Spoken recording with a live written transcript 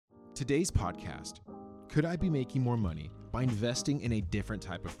Today's podcast: could I be making more money by investing in a different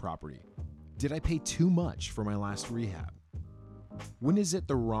type of property? Did I pay too much for my last rehab? When is it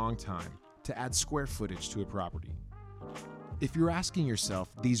the wrong time to add square footage to a property? If you're asking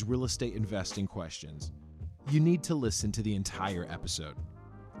yourself these real estate investing questions, you need to listen to the entire episode.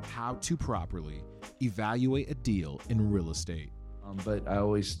 How to properly evaluate a deal in real estate. But I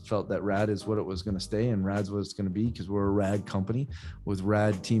always felt that RAD is what it was going to stay, and RAD's what it's going to be, because we're a RAD company with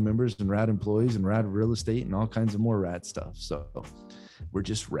RAD team members and RAD employees and RAD real estate and all kinds of more RAD stuff. So we're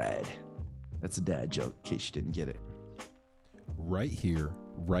just RAD. That's a dad joke in case you didn't get it. Right here,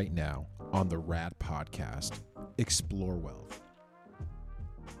 right now, on the RAD podcast, Explore Wealth.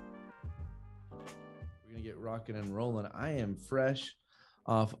 We're going to get rocking and rolling. I am fresh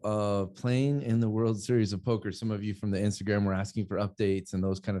off of playing in the World Series of Poker. Some of you from the Instagram were asking for updates and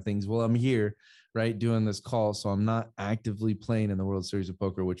those kind of things. Well, I'm here, right, doing this call, so I'm not actively playing in the World Series of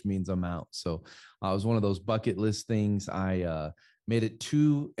Poker, which means I'm out. So it was one of those bucket list things. I made it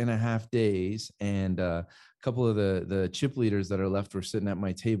 2.5 days, and a couple of the chip leaders that are left were sitting at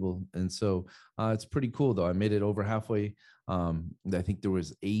my table, and so it's pretty cool though. I made it over halfway. I think there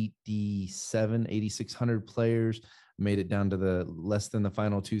was 8,600 players. Made it down to the less than the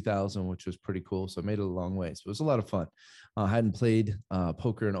final 2,000, which was pretty cool. So I made it a long way. So it was a lot of fun. I hadn't played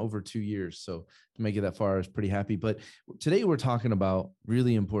poker in over 2 years. So to make it that far, I was pretty happy. But today we're talking about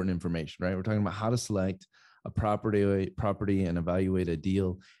really important information, right? We're talking about how to select a property and evaluate a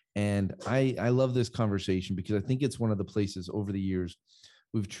deal. And I love this conversation because I think it's one of the places over the years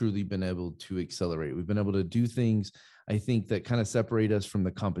we've truly been able to accelerate. We've been able to do things, I think, that kind of separate us from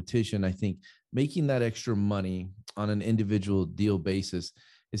the competition. I think making that extra money on an individual deal basis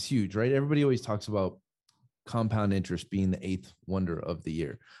is huge, right? Everybody always talks about compound interest being the eighth wonder of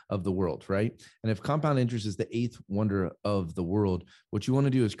the world, right? And if compound interest is the eighth wonder of the world, what you want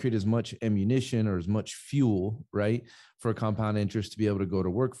to do is create as much ammunition or as much fuel, right, for compound interest to be able to go to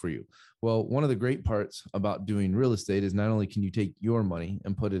work for you. Well, one of the great parts about doing real estate is not only can you take your money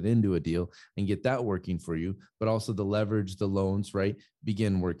and put it into a deal and get that working for you, but also the leverage, the loans, right,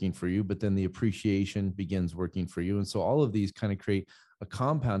 begin working for you, but then the appreciation begins working for you. And so all of these kind of create a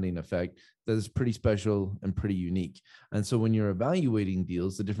compounding effect that is pretty special and pretty unique. And so when you're evaluating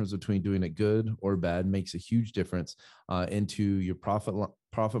deals, the difference between doing it good or bad makes a huge difference into your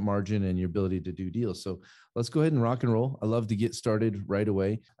profit margin and your ability to do deals. So let's go ahead and rock and roll. I love to get started right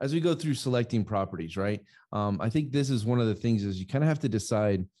away. As we go through selecting properties, right? I think this is one of the things is you kind of have to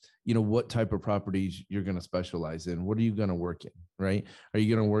decide, what type of properties you're going to specialize in. What are you going to work in, right? Are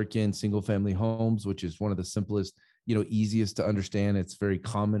you going to work in single family homes, which is one of the simplest, easiest to understand. It's very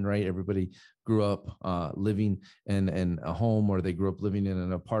common, right? Everybody grew up living in a home, or they grew up living in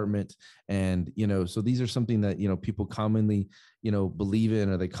an apartment. And, so these are something that, people commonly, believe in,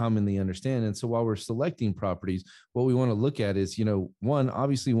 or they commonly understand. And so while we're selecting properties, what we want to look at is, one,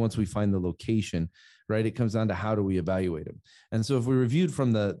 obviously, once we find the location, right, it comes down to how do we evaluate them. And so if we reviewed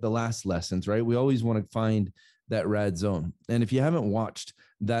from the last lessons, right, we always want to find that RAD zone. And if you haven't watched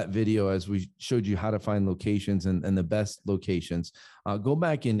that video, as we showed you how to find locations and the best locations, go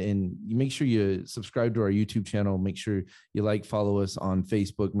back and make sure you subscribe to our YouTube channel. Make sure you follow us on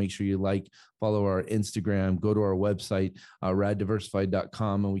Facebook. Make sure you follow our Instagram. Go to our website,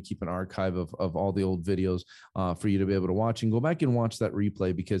 raddiversified.com, and we keep an archive of all the old videos for you to be able to watch, and go back and watch that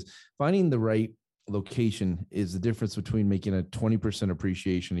replay, because finding the right location is the difference between making a 20%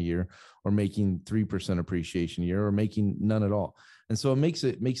 appreciation a year, or making 3% appreciation a year, or making none at all. And so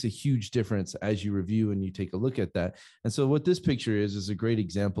it makes a huge difference as you review and you take a look at that. And so what this picture is a great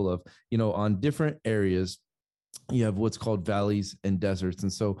example of, on different areas, you have what's called valleys and deserts.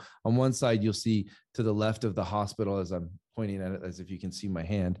 And so on one side, you'll see to the left of the hospital, as I'm pointing at it, as if you can see my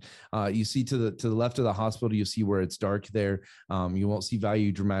hand, you see to the left of the hospital, you see where it's dark there. You won't see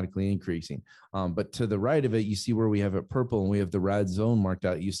value dramatically increasing. But to the right of it, you see where we have it purple and we have the RAD zone marked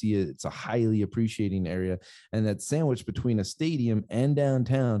out. You see it's a highly appreciating area, and that's sandwiched between a stadium and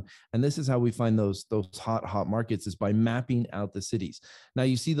downtown. And this is how we find those hot markets, is by mapping out the cities. Now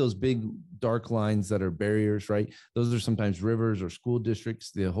you see those big dark lines that are barriers, right? Those are sometimes rivers or school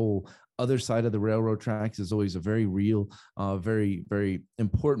districts. The whole other side of the railroad tracks is always a very real, very, very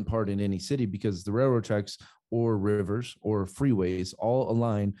important part in any city, because the railroad tracks or rivers or freeways all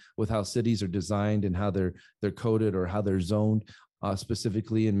align with how cities are designed and how they're coded or how they're zoned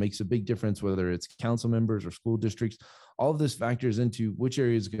specifically, and makes a big difference whether it's council members or school districts. All of this factors into which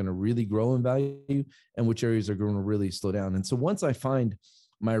areas are going to really grow in value and which areas are going to really slow down. And so once I find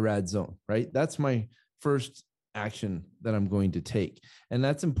my RAD zone, right, that's my first action that I'm going to take. And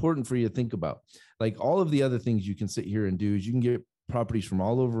that's important for you to think about. Like all of the other things you can sit here and do is you can get properties from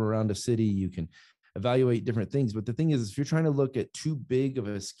all over around a city. You can evaluate different things. But the thing is, if you're trying to look at too big of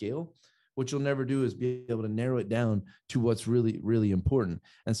a scale, what you'll never do is be able to narrow it down to what's really, really important.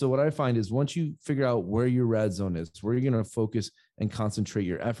 And so what I find is once you figure out where your red zone is, where you're going to focus and concentrate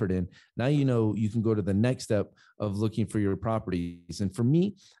your effort in, now you know you can go to the next step of looking for your properties. And for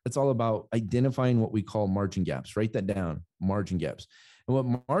me, it's all about identifying what we call margin gaps. Write that down, margin gaps. And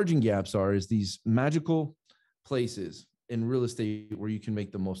what margin gaps are is these magical places in real estate where you can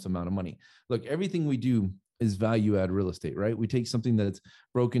make the most amount of money. Look, everything we do is value add real estate, right? We take something that's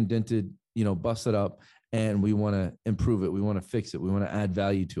broken, dented, busted up, and we want to improve it. We want to fix it. We want to add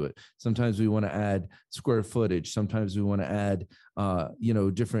value to it. Sometimes we want to add square footage. Sometimes we want to add,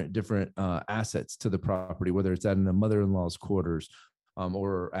 different assets to the property, whether it's adding a mother-in-law's quarters,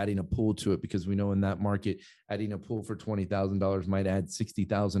 or adding a pool to it, because we know in that market, adding a pool for $20,000 might add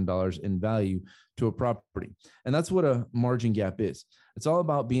 $60,000 in value to a property. And that's what a margin gap is. It's all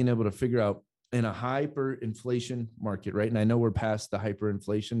about being able to figure out in a hyperinflation market, right? And I know we're past the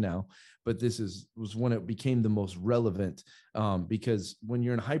hyperinflation now, but this was when it became the most relevant, because when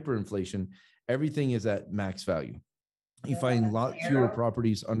you're in hyperinflation, everything is at max value. You find a lot fewer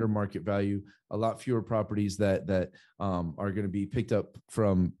properties under market value, a lot fewer properties that are going to be picked up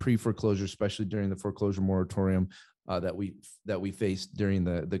from pre-foreclosure, especially during the foreclosure moratorium that we faced during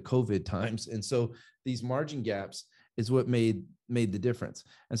the COVID times. And so these margin gaps is what made the difference.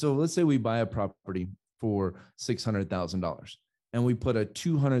 And so let's say we buy a property for $600,000 and we put a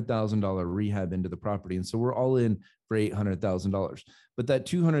 $200,000 rehab into the property. And so we're all in for $800,000. But that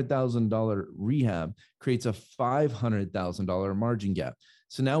 $200,000 rehab creates a $500,000 margin gap.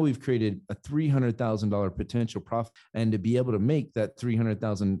 So now we've created a $300,000 potential profit. And to be able to make that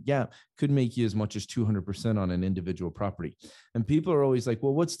 $300,000 gap could make you as much as 200% on an individual property. And people are always like,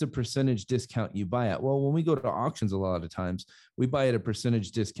 well, what's the percentage discount you buy at? Well, when we go to auctions, a lot of times we buy at a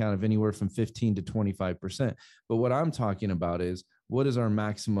percentage discount of anywhere from 15 to 25%. But what I'm talking about is, what is our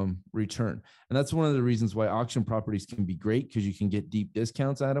maximum return? And that's one of the reasons why auction properties can be great, because you can get deep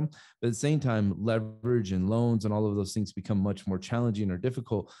discounts at them. But at the same time, leverage and loans and all of those things become much more challenging or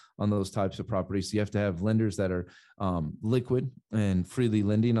difficult on those types of properties. So you have to have lenders that are liquid and freely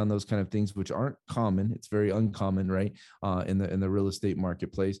lending on those kind of things, which aren't common. It's very uncommon, right? In the real estate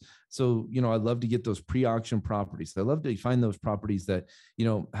marketplace. So, I love to get those pre-auction properties. I love to find those properties that,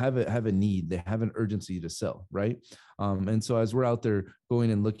 have a need, they have an urgency to sell, right? And so as we're out there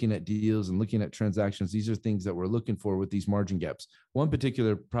going and looking at deals and looking at transactions, these are things that we're looking for with these margin gaps. One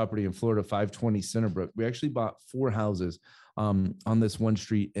particular property in Florida, 520 Centerbrook, we actually bought 4 houses on this one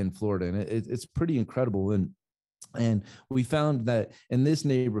street in Florida. And it's pretty incredible. And we found that in this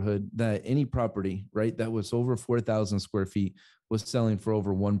neighborhood, that any property, right, that was over 4,000 square feet was selling for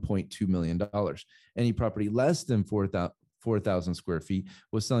over $1.2 million. Any property less than 4,000 square feet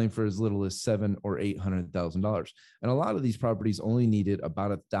was selling for as little as $700,000 or $800,000. And a lot of these properties only needed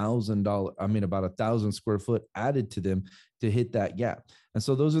about about 1,000 square foot added to them to hit that gap. And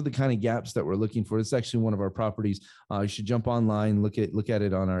so those are the kind of gaps that we're looking for. It's actually one of our properties. You should jump online, look at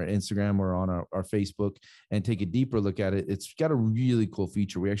it on our Instagram or on our Facebook, and take a deeper look at it. It's got a really cool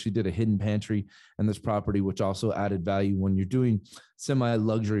feature. We actually did a hidden pantry in this property, which also added value when you're doing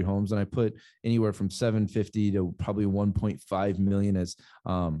semi-luxury homes. And I put anywhere from 750 to probably 1.5 million as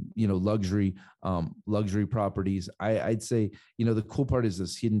luxury properties. I'd say, the cool part is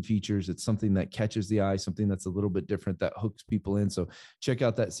this hidden features. It's something that catches the eye, something that's a little bit different that hooks people in. So check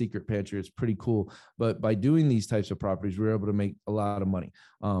out that secret pantry. It's pretty cool. But by doing these types of properties, we're able to make a lot of money.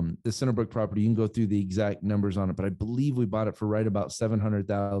 The Centerbrook property, you can go through the exact numbers on it, but I believe we bought it for right about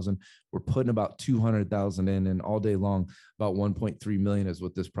 700,000. We're putting about 200,000 in, and all day long, about 1.3 million is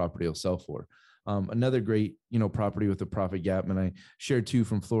what this property will sell for. Another great, property with a profit gap, and I shared 2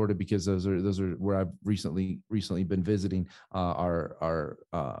 from Florida because those are where I've recently been visiting our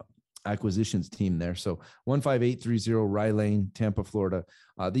acquisitions team there. So 15830 Rye Lane, Tampa, Florida.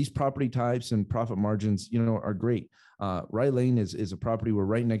 These property types and profit margins, are great. Rye Lane is a property where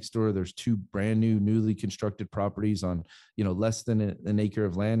right next door, there's 2 brand new, newly constructed properties on, less than an acre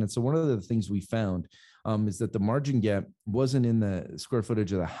of land. And so one of the things we found is that the margin gap wasn't in the square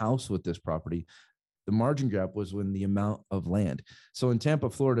footage of the house with this property. The margin gap was in the amount of land. So in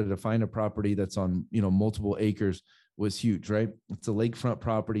Tampa, Florida, to find a property that's on, multiple acres was huge, right? It's a lakefront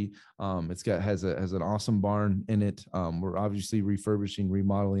property. Has an awesome barn in it. We're obviously refurbishing,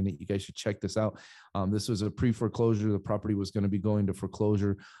 remodeling it. You guys should check this out. This was a pre-foreclosure. The property was going to be going to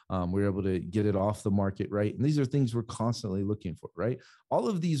foreclosure. We were able to get it off the market, right? And these are things we're constantly looking for, right? All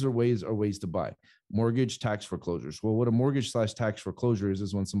of these are ways to buy. Mortgage tax foreclosures. Well, what a mortgage/tax foreclosure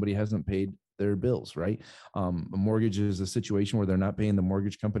is when somebody hasn't paid their bills, right? A mortgage is a situation where they're not paying the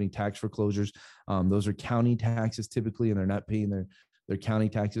mortgage company tax foreclosures. Those are county taxes typically, and they're not paying their county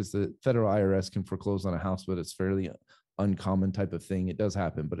taxes. The federal IRS can foreclose on a house, but it's fairly uncommon type of thing. It does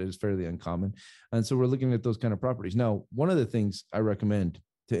happen, but it is fairly uncommon. And so we're looking at those kind of properties. Now, one of the things I recommend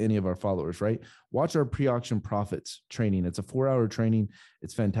to any of our followers, right? Watch our pre-auction profits training. It's a 4-hour training.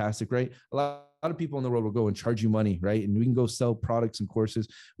 It's fantastic, right? A lot of people in the world will go and charge you money, right? And we can go sell products and courses.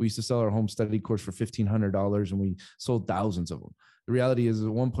 We used to sell our home study course for $1,500 and we sold thousands of them. The reality is, at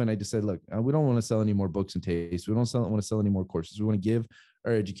one point I just said, look, we don't want to sell any more books and tapes. We don't want to sell any more courses. We want to give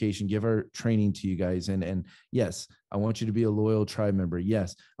our education, give our training to you guys. And yes, I want you to be a loyal tribe member.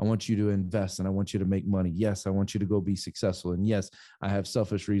 Yes, I want you to invest and I want you to make money. Yes, I want you to go be successful. And yes, I have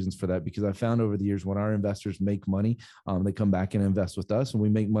selfish reasons for that, because I found over the years when our investors make money, they come back and invest with us and we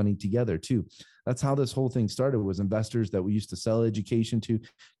make money together too. That's how this whole thing started, was investors that we used to sell education to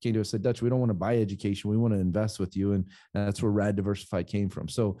came to us and said, Dutch, we don't want to buy education. We want to invest with you. And that's where Rad Diversified came from.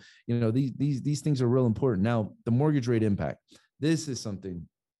 So, these things are real important. Now, the mortgage rate impact. This is something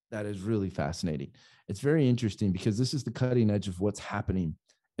that is really fascinating. It's very interesting because this is the cutting edge of what's happening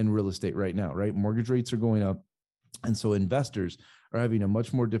in real estate right now, right? Mortgage rates are going up. And so investors are having a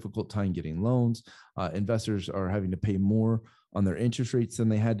much more difficult time getting loans. Investors are having to pay more on their interest rates than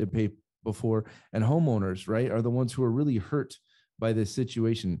they had to pay before. And homeowners, right, are the ones who are really hurt by this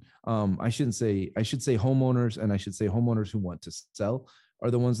situation. I should say homeowners, and I should say homeowners who want to sell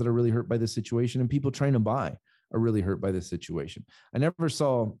are the ones that are really hurt by this situation, and people trying to buy are really hurt by this situation. I never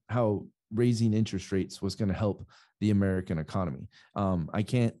saw how raising interest rates was going to help the American economy. I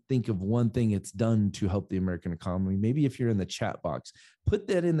can't think of one thing it's done to help the American economy. Maybe if you're in the chat box, put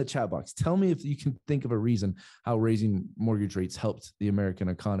that in the chat box. Tell me if you can think of a reason how raising mortgage rates helped the American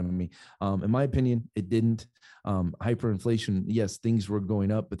economy. In my opinion, it didn't. Hyperinflation, yes, things were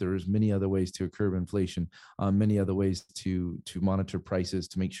going up, but there was many other ways to curb inflation, many other ways to monitor prices,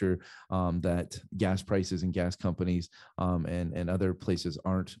 to make sure that gas prices and gas companies and other places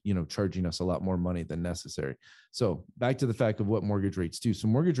aren't, charging us a lot more money than necessary. So back to the fact of what mortgage rates do. So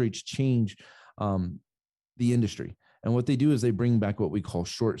mortgage rates change the industry. And what they do is they bring back what we call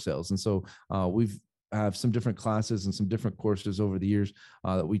short sales. And so we've have some different classes and some different courses over the years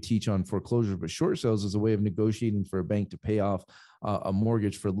that we teach on foreclosure, but short sales is a way of negotiating for a bank to pay off a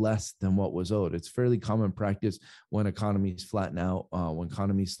mortgage for less than what was owed. It's fairly common practice when economies flatten out, when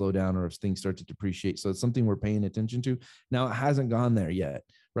economies slow down, or if things start to depreciate. So it's something we're paying attention to. Now, it hasn't gone there yet,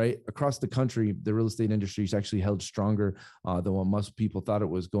 right? Across the country, the real estate industry has actually held stronger than what most people thought it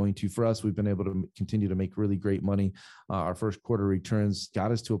was going to. For us, we've been able to continue to make really great money. Our first quarter returns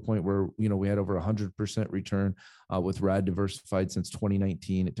got us to a point where, we had over 100% return with Rad Diversified since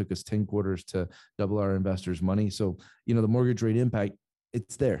 2019. It took us 10 quarters to double our investors' money. So, the mortgage rate impact,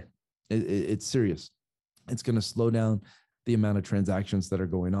 it's there. It's serious. It's going to slow down the amount of transactions that are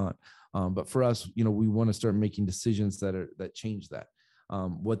going on. But for us, we want to start making decisions that change that.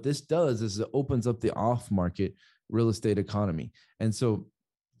 What this does is it opens up the off-market real estate economy. And so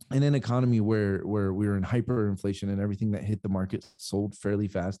in an economy where we were in hyperinflation and everything that hit the market sold fairly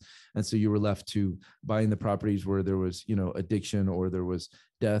fast, and so you were left to buying the properties where there was, addiction, or there was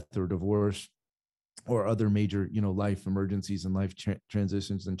death or divorce, or other major, life emergencies and life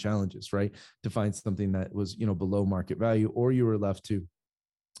transitions and challenges, right? To find something that was, below market value, or you were left to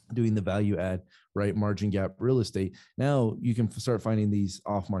doing the value add, right? Margin gap real estate. Now you can start finding these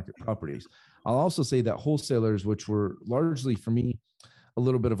off market properties. I'll also say that wholesalers, which were largely for me, a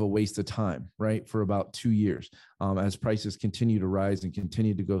little bit of a waste of time, right? For about 2 years, as prices continue to rise and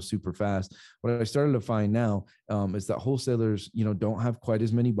continue to go super fast. What I started to find now is that wholesalers, don't have quite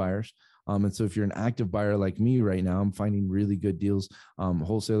as many buyers. And so if you're an active buyer like me right now, I'm finding really good deals.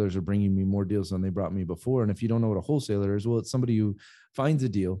 Wholesalers are bringing me more deals than they brought me before. And if you don't know what a wholesaler is, well, it's somebody who finds a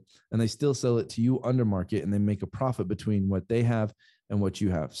deal and they still sell it to you under market, and they make a profit between what they have and what you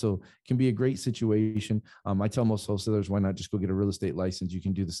have. So it can be a great situation. I tell most wholesalers, why not just go get a real estate license? You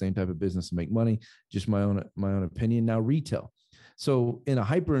can do the same type of business and make money. Just my own opinion. Now, retail. So in a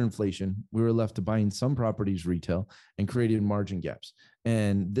hyperinflation, we were left to buying some properties retail and created margin gaps.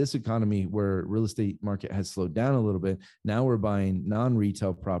 And this economy where real estate market has slowed down a little bit, now we're buying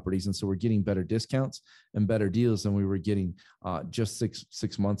non-retail properties. And so we're getting better discounts and better deals than we were getting just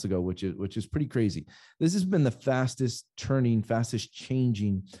six months ago, which is pretty crazy. This has been the fastest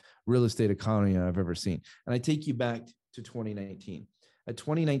changing real estate economy I've ever seen. And I take you back to 2019. At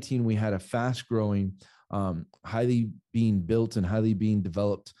 2019, we had a fast growing, highly being built and highly being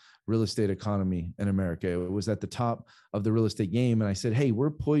developed real estate economy in America. It was at the top of the real estate game. And I said, hey, we're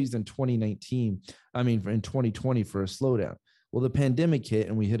poised in 2020 for a slowdown. Well, the pandemic hit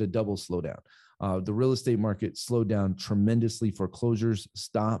and we hit a double slowdown. The real estate market slowed down tremendously. Foreclosures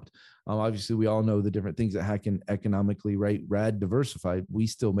stopped. Obviously, we all know the different things that happen economically, right? RAD diversified. We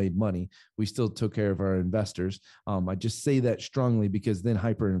still made money. We still took care of our investors. I just say that strongly because then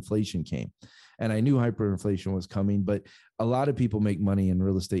hyperinflation came. And I knew hyperinflation was coming, but a lot of people make money in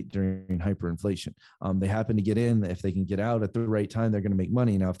real estate during hyperinflation. They happen to get in. If they can get out at the right time, they're going to make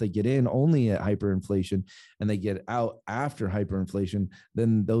money. Now, if they get in only at hyperinflation and they get out after hyperinflation,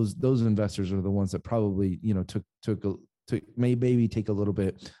 then those investors are the ones that probably, took maybe take a little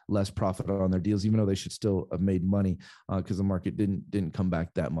bit less profit on their deals, even though they should still have made money because the market didn't come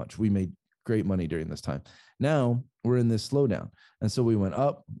back that much. We made great money during this time. Now we're in this slowdown. And so we went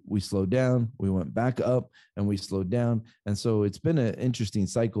up, we slowed down, we went back up, and we slowed down. And so it's been an interesting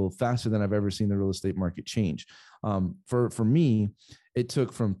cycle, faster than I've ever seen the real estate market change. For me, it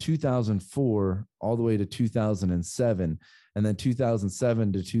took from 2004 all the way to 2007, and then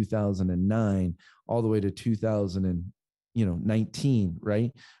 2007 to 2009, all the way to 2019,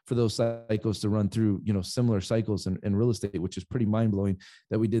 right? For those cycles to run through, similar cycles in real estate, which is pretty mind blowing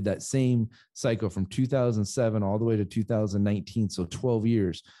that we did that same cycle from 2007 all the way to 2019. So 12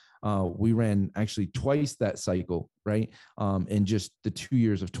 years. We ran actually twice that cycle, right? In just the 2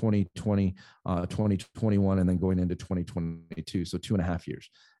 years of 2020, 2021, and then going into 2022. So 2.5 years,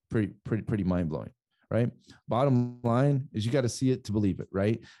 pretty mind blowing. Right. Bottom line is you got to see it to believe it.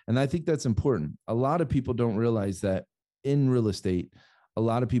 Right. And I think that's important. A lot of people don't realize that in real estate, a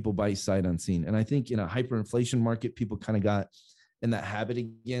lot of people buy sight unseen. And I think in a hyperinflation market, people kind of got in that habit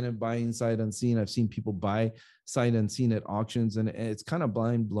again of buying sight unseen. I've seen people buy sight unseen at auctions, and it's kind of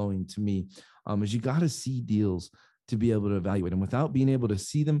mind blowing to me. Is you got to see deals to be able to evaluate them. Without being able to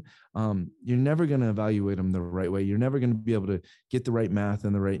see them, you're never going to evaluate them the right way. You're never going to be able to get the right math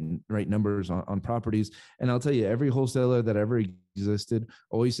and the right numbers on properties. And I'll tell you, every wholesaler that ever existed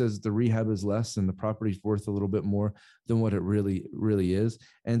always says the rehab is less and the property's worth a little bit more than what it really is.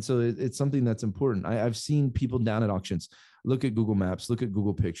 And so it's something that's important. I've seen people down at auctions look at Google Maps, look at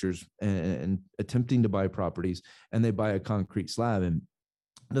Google Pictures, and attempting to buy properties, and they buy a concrete slab, and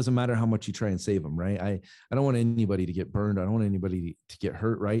it doesn't matter how much you try and save them, right? I don't want anybody to get burned. I don't want anybody to get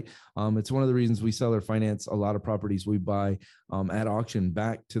hurt, right? It's one of the reasons we sell or finance a lot of properties we buy at auction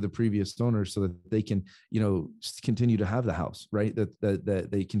back to the previous owners so that they can, continue to have the house, right? That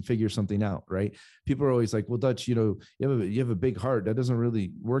they can figure something out, right? People are always like, well, Dutch, you have a big heart. That doesn't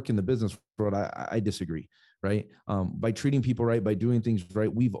really work in the business world. I disagree. Right. By treating people right, by doing things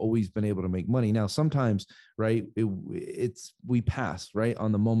right, we've always been able to make money. Now, sometimes, right, we pass right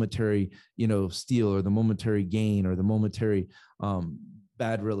on the momentary, steal or the momentary gain or the momentary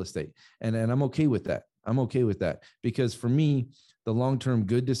bad real estate. And I'm okay with that. I'm okay with that because for me, the long-term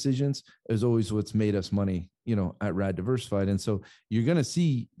good decisions is always what's made us money, at RAD Diversified. And so you're going to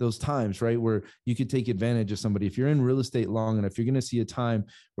see those times, right, where you could take advantage of somebody. If you're in real estate long enough, you're going to see a time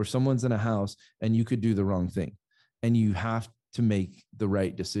where someone's in a house and you could do the wrong thing and you have to make the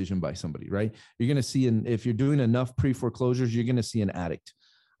right decision by somebody, right? You're going to see, if you're doing enough pre-foreclosures, you're going to see an addict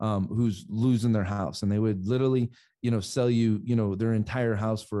who's losing their house, and they would literally, sell you, their entire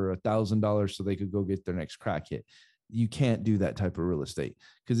house for $1,000 so they could go get their next crack hit. You can't do that type of real estate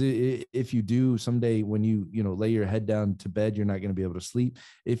because if you do someday, when you lay your head down to bed, you're not going to be able to sleep.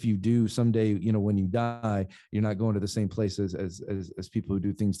 If you do someday, when you die, you're not going to the same places as people who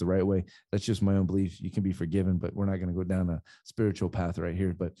do things the right way. That's just my own belief. You can be forgiven, but we're not going to go down a spiritual path right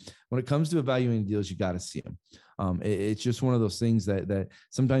here. But when it comes to evaluating deals, you got to see them. It's just one of those things that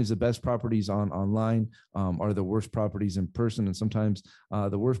sometimes the best properties online are the worst properties in person. And sometimes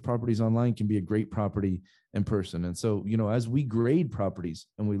the worst properties online can be a great property in person. And so, as we grade properties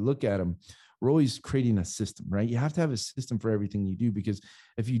and we look at them, we're always creating a system, right? You have to have a system for everything you do, because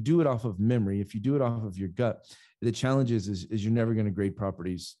if you do it off of memory, if you do it off of your gut, the challenge is you're never going to grade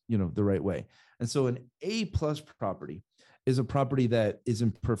properties, the right way. And so an A+ property is a property that is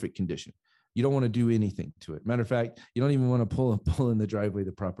in perfect condition. You don't want to do anything to it. Matter of fact, you don't even want to pull in the driveway.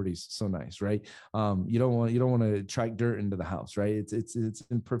 The property's so nice, right? You don't want to track dirt into the house, right? It's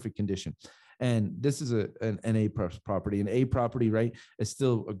in perfect condition. And this is an A+ property. An A property, right, is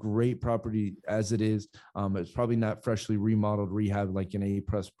still a great property as it is. It's probably not freshly remodeled, rehab like an A+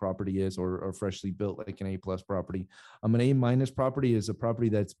 property is, or freshly built like an A+ property. An A- property is a property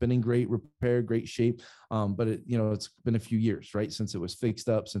that's been in great repair, great shape, but it's been a few years, right, since it was fixed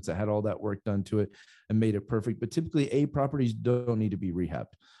up, since it had all that work done to it and made it perfect. But typically, A properties don't need to be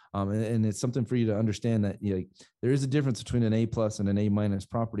rehabbed. And it's something for you to understand that there is a difference between an A+ and an A-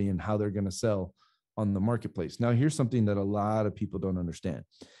 property and how they're going to sell on the marketplace. Now, here's something that a lot of people don't understand.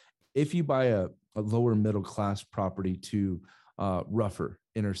 If you buy a lower middle class property to rougher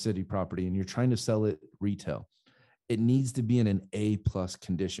inner city property and you're trying to sell it retail, it needs to be in an A+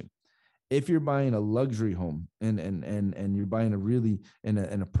 condition. If you're buying a luxury home and you're buying a really in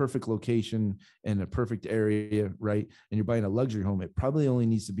a perfect location in a perfect area, right? And you're buying a luxury home, it probably only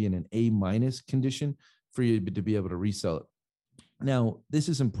needs to be in an A- condition for you to be able to resell it. Now, this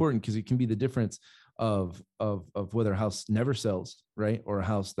is important because it can be the difference of whether a house never sells, right, or a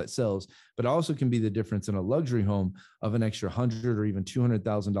house that sells, but also can be the difference in a luxury home of an extra $100 or even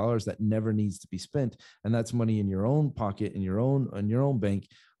 $200,000 that never needs to be spent, and that's money in your own pocket, in your own bank,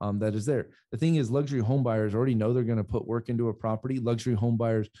 that is there. The thing is, luxury home buyers already know they're going to put work into a property. Luxury home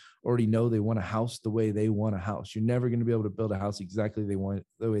buyers already know they want a house the way they want a house. You're never going to be able to build a house exactly the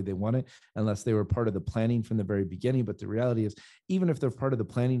way they want it, unless they were part of the planning from the very beginning. But the reality is, even if they're part of the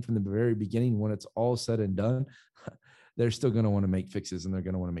planning from the very beginning, when it's all said and done, they're still going to want to make fixes and they're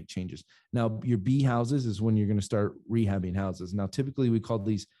going to want to make changes. Now, your B houses is when you're going to start rehabbing houses. Now, typically we call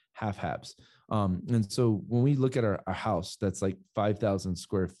these half-habs. And so when we look at our house that's like 5,000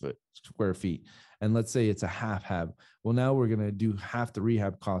 square feet, and let's say it's a half-hab, well, now we're going to do half the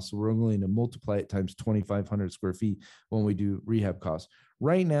rehab costs. So we're only going to multiply it times 2,500 square feet when we do rehab costs.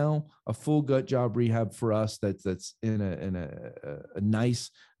 Right now, a full gut job rehab for us that's in a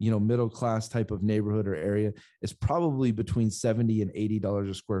nice, middle class type of neighborhood or area is probably between $70 and $80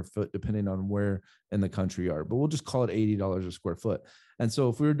 a square foot, depending on where in the country you are. But we'll just call it $80 a square foot. And so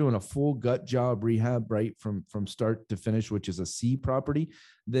if we were doing a full gut job rehab, right, from start to finish, which is a C property,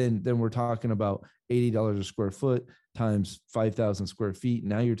 then we're talking about $80 a square foot times 5,000 square feet.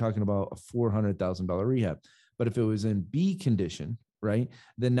 Now you're talking about a $400,000 rehab. But if it was in B condition, right,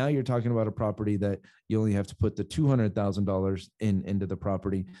 then now you're talking about a property that you only have to put the $200,000 into the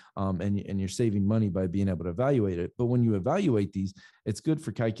property, and you're saving money by being able to evaluate it. But when you evaluate these, it's good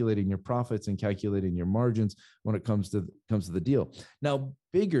for calculating your profits and calculating your margins when it comes to the deal. Now,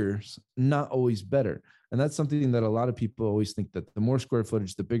 bigger's not always better, and that's something that a lot of people always think, that the more square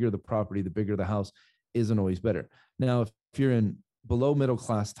footage, the bigger the property, the bigger the house, isn't always better. Now, if you're in below middle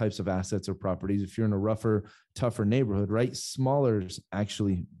class types of assets or properties, if you're in a rougher, tougher neighborhood, right, smaller is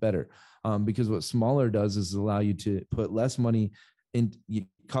actually better, because what smaller does is allow you to put less money in. It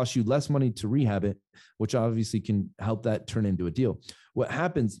costs you less money to rehab it, which obviously can help that turn into a deal. What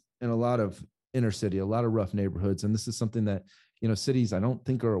happens in a lot of inner city, a lot of rough neighborhoods, and this is something that cities I don't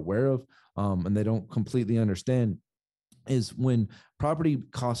think are aware of, and they don't completely understand, is when property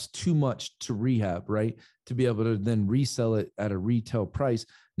costs too much to rehab, right, to be able to then resell it at a retail price,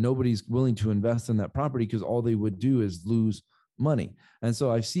 nobody's willing to invest in that property because all they would do is lose money. And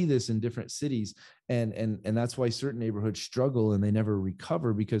so I see this in different cities, and that's why certain neighborhoods struggle and they never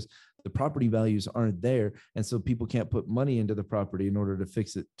recover, because the property values aren't there, and so people can't put money into the property in order to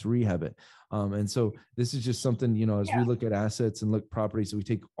fix it, to rehab it. And so this is just something, as we look at assets and look properties, so we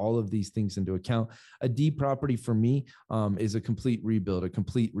take all of these things into account. A D property for me is a complete rebuild, a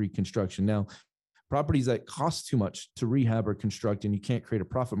complete reconstruction. Now, properties that cost too much to rehab or construct and you can't create a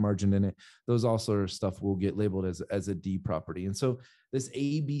profit margin in it, those also are stuff will get labeled as a D property. And so this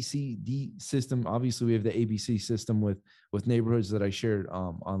ABCD system, obviously we have the ABC system with neighborhoods that I shared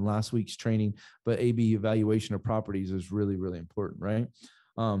on last week's training, but AB, evaluation of properties, is really, really important, right?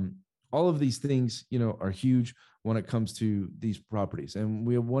 All of these things, are huge when it comes to these properties, and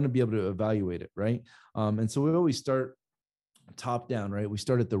we want to be able to evaluate it, right? And so we always start top down, right? We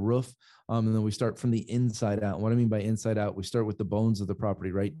start at the roof, and then we start from the inside out. What I mean by inside out, we start with the bones of the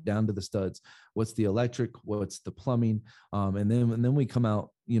property, right down to the studs. What's the electric? What's the plumbing? And then we come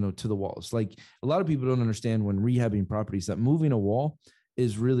out, to the walls. Like, a lot of people don't understand when rehabbing properties that moving a wall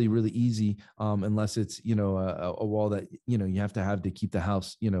is really, really easy, unless it's a wall that you have to keep the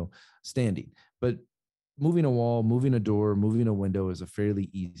house standing. But moving a wall, moving a door, moving a window is a fairly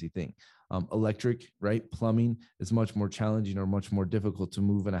easy thing. Electric, right, plumbing is much more challenging or much more difficult to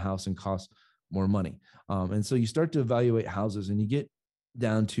move in a house and cost more money. And so you start to evaluate houses and you get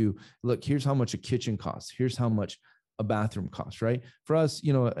down to, look, here's how much a kitchen costs. Here's how much a bathroom costs, right? For us,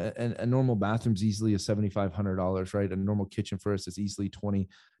 a normal bathroom's easily $7,500, right? A normal kitchen for us is easily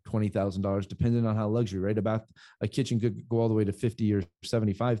 $20,000, depending on how luxury, right? A kitchen could go all the way to $50,000 or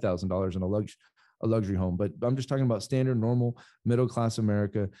 $75,000 in a luxury home. But I'm just talking about standard, normal, middle-class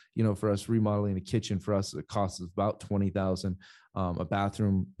America. For us, remodeling a kitchen, for us, the cost is about $20,000. A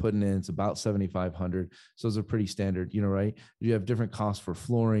bathroom putting in, it's about $7,500. So those are pretty standard, right? You have different costs for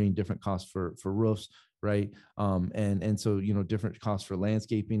flooring, different costs for roofs, right? And so, different costs for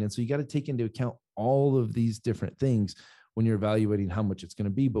landscaping. And so you got to take into account all of these different things when you're evaluating how much it's going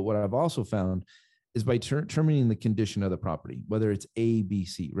to be. But what I've also found is by determining the condition of the property, whether it's A, B,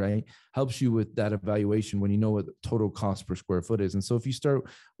 C, right? Helps you with that evaluation when you know what the total cost per square foot is. And so if you start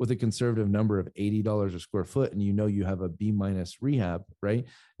with a conservative number of $80 a square foot and you know you have a B minus rehab, right?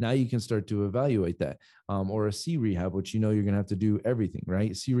 Now you can start to evaluate that. Or a C rehab, which you know you're going to have to do everything,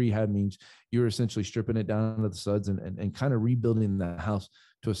 right? C rehab means you're essentially stripping it down to the studs and kind of rebuilding the house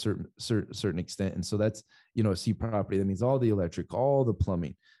to a certain extent. And so that's, you know, a C property. That means all the electric, all the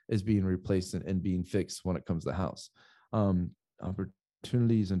plumbing is being replaced and being fixed when it comes to the house.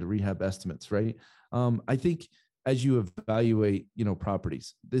 Opportunities and rehab estimates, right? I think as you evaluate, you know,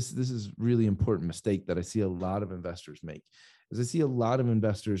 properties, this is really important mistake that I see a lot of investors make. Is I see a lot of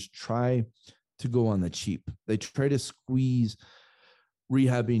investors try to go on the cheap. They try to squeeze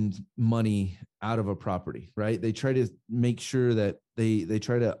rehabbing money out of a property, right? They try to make sure that they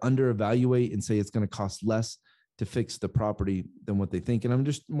try to under evaluate and say it's going to cost less to fix the property than what they think. And I'm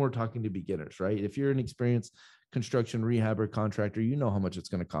just more talking to beginners, right? If you're an experienced construction rehabber contractor, you know how much it's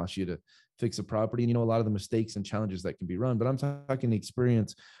going to cost you to fix a property. And you know a lot of the mistakes and challenges that can be run. But I'm talking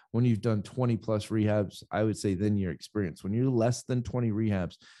experience when you've done 20 plus rehabs, I would say then your experience. When you're less than 20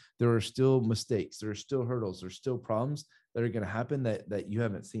 rehabs, there are still mistakes, there are still hurdles, there's still problems that are going to happen that you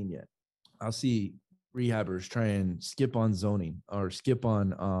haven't seen yet. I'll see rehabbers try and skip on zoning or skip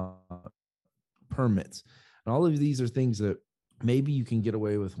on permits. And all of these are things that maybe you can get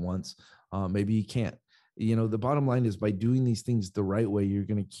away with once, maybe you can't. You know, the bottom line is by doing these things the right way, you're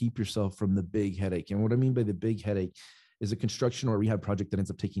going to keep yourself from the big headache. And what I mean by the big headache is a construction or rehab project that ends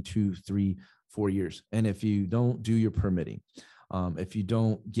up taking 2, 3, 4 years. And if you don't do your permitting, if you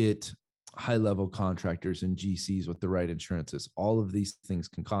don't get high level contractors and GCs with the right insurances, all of these things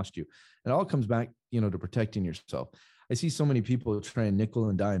can cost you. It all comes back, you know, to protecting yourself. I see so many people try and nickel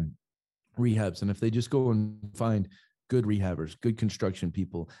and dime rehabs. And if they just go and find good rehabbers, good construction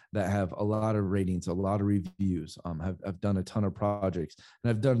people that have a lot of ratings, a lot of reviews, have done a ton of projects, and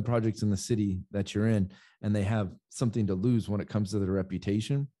I've done projects in the city that you're in, and they have something to lose when it comes to their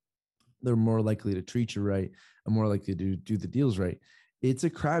reputation, they're more likely to treat you right and more likely to do the deals right. It's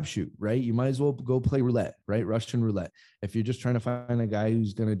a crapshoot, right? You might as well go play roulette, right? Russian roulette. If you're just trying to find a guy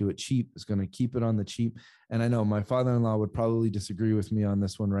who's going to do it cheap, is going to keep it on the cheap. And I know my father-in-law would probably disagree with me on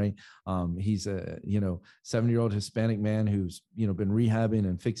this one, right? He's a, 70-year-old Hispanic man who's, been rehabbing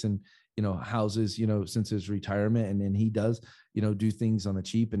and fixing, houses, since his retirement. And then he does, do things on the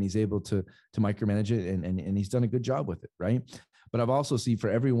cheap, and he's able to micromanage it. And he's done a good job with it, right? But I've also seen for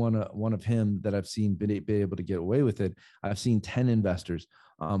every one of him that I've seen be able to get away with it, I've seen 10 investors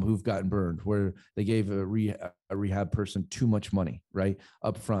who've gotten burned where they gave a rehab person too much money, right,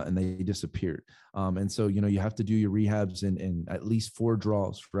 up front, and they disappeared. And so, you have to do your rehabs in at least 4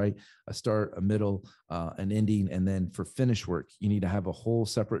 draws, right? A start, a middle, an ending. And then for finish work, you need to have a whole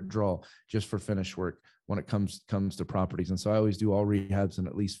separate draw just for finish work when it comes to properties. And so I always do all rehabs in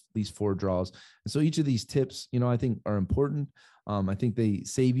at least 4 draws. And so each of these tips, I think are important. I think they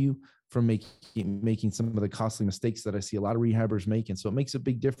save you from making some of the costly mistakes that I see a lot of rehabbers make. And so it makes a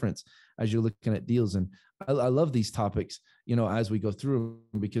big difference as you're looking at deals. And I love these topics, as we go through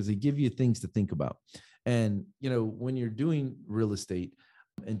them, because they give you things to think about. And, when you're doing real estate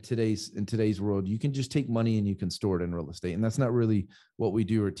in today's world, you can just take money and you can store it in real estate. And that's not really what we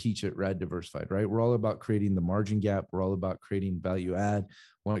do or teach at Rad Diversified, right? We're all about creating the margin gap. We're all about creating value add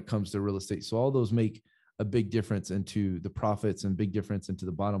when it comes to real estate. So all those make a big difference into the profits and big difference into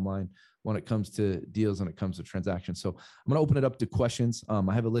the bottom line when it comes to deals and it comes to transactions. So I'm going to open it up to questions. I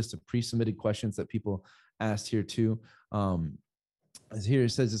have a list of pre-submitted questions that people asked here too. As here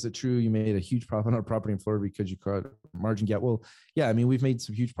it says, is it true you made a huge profit on a property in Florida because you caught margin gap? Well, yeah, I mean, we've made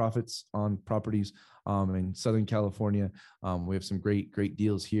some huge profits on properties in Southern California. We have some great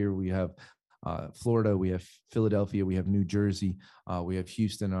deals here. We have Florida, we have Philadelphia, we have New Jersey, we have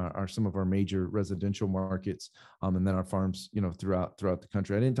Houston are some of our major residential markets, and then our farms, throughout the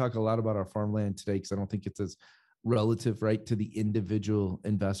country. I didn't talk a lot about our farmland today because I don't think it's as relative, right, to the individual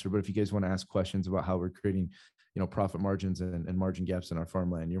investor. But if you guys want to ask questions about how we're creating, profit margins and margin gaps in our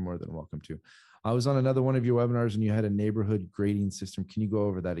farmland, you're more than welcome to. I was on another one of your webinars and you had a neighborhood grading system. Can you go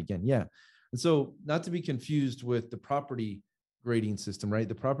over that again? Yeah. And so not to be confused with the property grading system, right?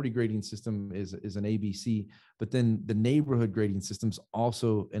 The property grading system is an ABC, but then the neighborhood grading system is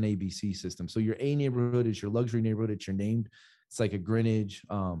also an ABC system. So your A neighborhood is your luxury neighborhood. It's your named. It's like a Greenwich.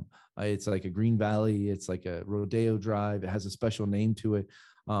 It's like a Green Valley. It's like a Rodeo Drive. It has a special name to it.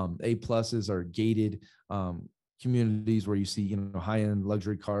 A pluses are gated communities where you see, high-end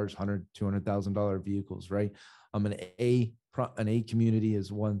luxury cars, $100,000, $200,000 vehicles, right? An A An A community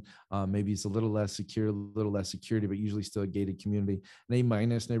is one. Maybe it's a little less secure, a little less security, but usually still a gated community. An A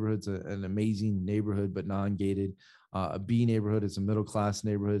minus neighborhood's an amazing neighborhood, but non-gated. A B neighborhood is a middle class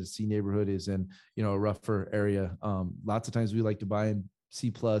neighborhood. A C neighborhood is in, a rougher area. Lots of times we like to buy in C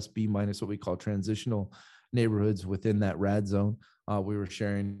plus, B minus, what we call transitional neighborhoods within that RAD zone. We were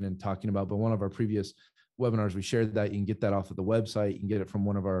sharing and talking about, but one of our previous webinars, we shared that. You can get that off of the website. You can get it from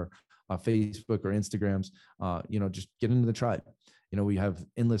one of our Facebook or Instagrams. Just get into the tribe. We have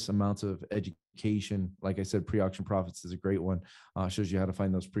endless amounts of education. Like I said, Pre-Auction Profits is a great one. Shows you how to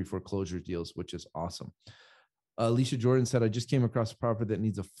find those pre-foreclosure deals, which is awesome. Alicia Jordan said, I just came across a property that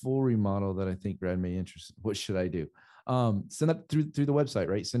needs a full remodel that I think Brad may interest. What should I do? Send that through the website,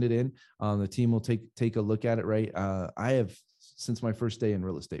 right? Send it in. The team will take a look at it, right? I have, since my first day in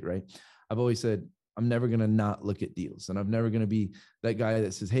real estate, right? I've always said, I'm never going to not look at deals. And I'm never going to be that guy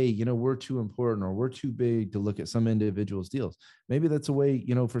that says, hey, we're too important or we're too big to look at some individual's deals. Maybe that's a way,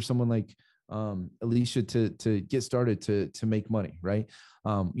 for someone like Alicia to get started to make money, right?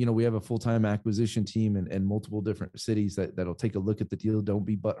 We have a full-time acquisition team and multiple different cities that'll take a look at the deal. Don't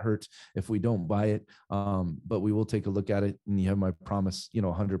be butthurt if we don't buy it, but we will take a look at it, and you have my promise,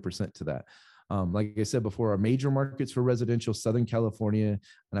 100% to that. Like I said before, our major markets for residential, Southern California,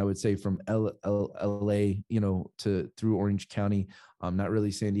 and I would say from LA, through Orange County, not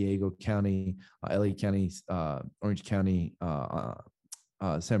really San Diego County, LA County, Orange County,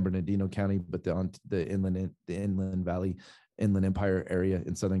 San Bernardino County, but the Inland Valley, Inland Empire area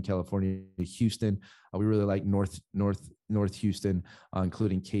in Southern California, Houston. We really like North Houston,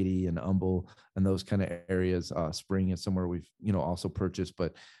 including Katy and Humble and those kind of areas. Spring is somewhere we've, also purchased,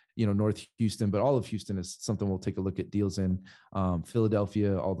 but North Houston, but all of Houston is something we'll take a look at deals in.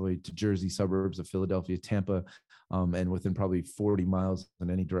 Philadelphia, all the way to Jersey, suburbs of Philadelphia, Tampa, and within probably 40 miles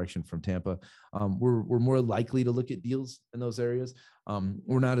in any direction from Tampa. We're more likely to look at deals in those areas.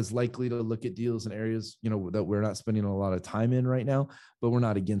 We're not as likely to look at deals in areas, that we're not spending a lot of time in right now, but we're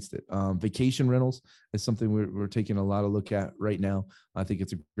not against it. Vacation rentals is something we're taking a lot of look at right now. I think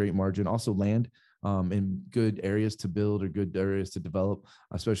it's a great margin. Also land. In good areas to build or good areas to develop,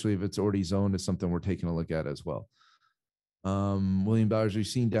 especially if it's already zoned, is something we're taking a look at as well. William Bowers, we've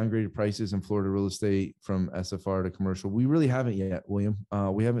seen downgraded prices in Florida real estate from SFR to commercial. We really haven't yet, William.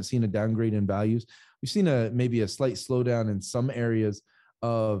 We haven't seen a downgrade in values. We've seen maybe a slight slowdown in some areas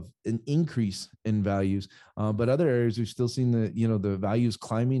of an increase in values, but other areas we've still seen the values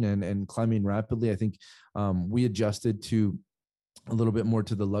climbing and climbing rapidly. I think we adjusted to a little bit more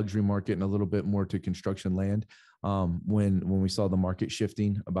to the luxury market and a little bit more to construction land. When we saw the market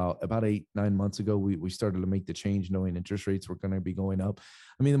shifting about 8-9 months ago, we started to make the change, knowing interest rates were going to be going up.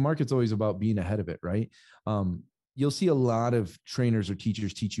 I mean, the market's always about being ahead of it, right? You'll see a lot of trainers or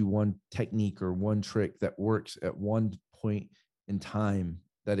teachers teach you one technique or one trick that works at one point in time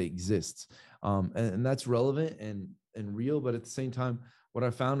that it exists. And that's relevant and real. But at the same time, what I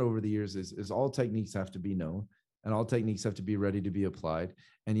found over the years is all techniques have to be known. And all techniques have to be ready to be applied.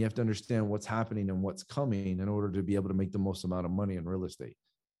 And you have to understand what's happening and what's coming in order to be able to make the most amount of money in real estate.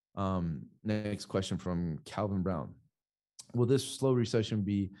 Next question from Calvin Brown. Will this slow recession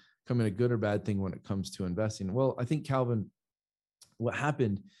be becoming a good or bad thing when it comes to investing? Well, I think, Calvin, what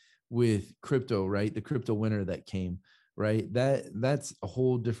happened with crypto, right? The crypto winter that came, right? That's a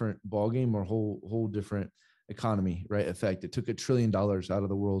whole different ballgame or whole different economy, right? Effect. It took $1 trillion out of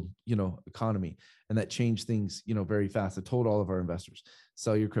the world, economy, and that changed things, very fast. I told all of our investors,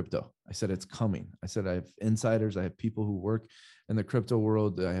 sell your crypto. I said, it's coming. I said, I have insiders. I have people who work in the crypto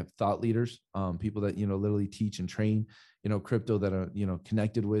world. I have thought leaders, people that, literally teach and train, crypto that are,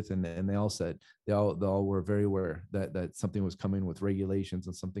 connected with, and they all said, they all were very aware that something was coming with regulations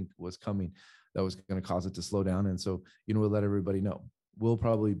and something was coming that was going to cause it to slow down. And so, we'll let everybody know. We'll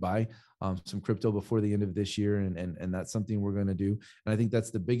probably buy some crypto before the end of this year. And that's something we're going to do. And I think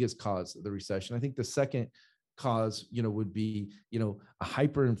that's the biggest cause of the recession. I think the second cause, would be, a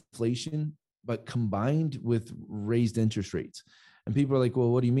hyperinflation, but combined with raised interest rates. And people are like, well,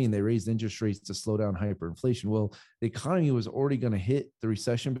 what do you mean they raised interest rates to slow down hyperinflation? Well, the economy was already going to hit the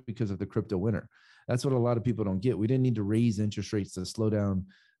recession because of the crypto winter. That's what a lot of people don't get. We didn't need to raise interest rates to slow down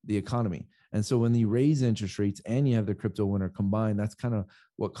the economy. And so when you raise interest rates and you have the crypto winter combined, that's kind of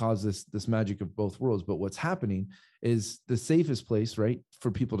what caused this magic of both worlds. But what's happening is the safest place, right,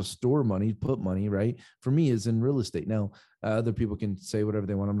 for people to store money, put money, right, for me is in real estate. Now, other people can say whatever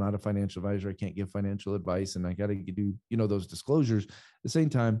they want. I'm not a financial advisor. I can't give financial advice, and I got to do, those disclosures. At the same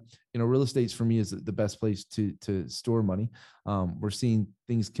time, real estate's for me is the best place to store money. We're seeing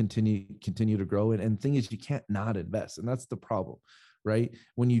things continue to grow. And the thing is, you can't not invest. And that's the problem. right?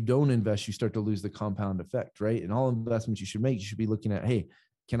 When you don't invest, you start to lose the compound effect, right? And all investments you should make, you should be looking at, hey,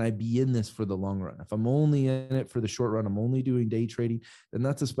 can I be in this for the long run? If I'm only in it for the short run, I'm only doing day trading, then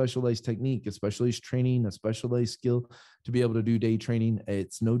that's a specialized technique, a specialized training, a specialized skill to be able to do day trading.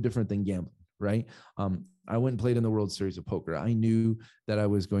 It's no different than gambling, right? I went and played in the World Series of Poker. I knew that I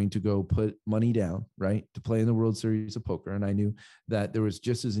was going to go put money down, right, to play in the World Series of Poker. And I knew that there was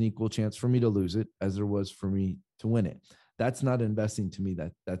just as an equal chance for me to lose it as there was for me to win it. That's not investing to me.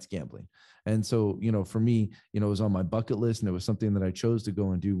 That's gambling. And so, for me, it was on my bucket list and it was something that I chose to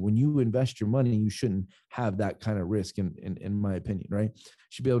go and do. When you invest your money, you shouldn't have that kind of risk in my opinion, right? You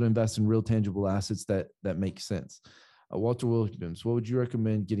should be able to invest in real tangible assets that make sense. Walter Williams, what would you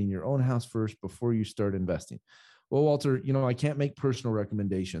recommend getting your own house first before you start investing? Well, Walter, I can't make personal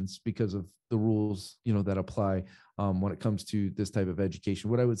recommendations because of the rules, that apply when it comes to this type of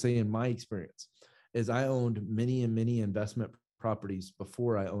education. What I would say in my experience is I owned many and many investment properties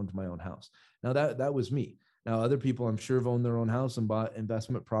before I owned my own house. Now that was me. Now other people I'm sure have owned their own house and bought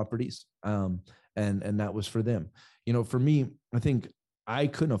investment properties, and that was for them. For me, I think I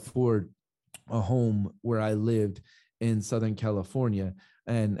couldn't afford a home where I lived in Southern California.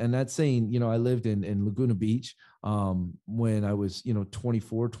 And that's saying, I lived in Laguna Beach when I was,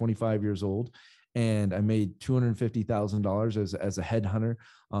 24, 25 years old. And I made $250,000 as a headhunter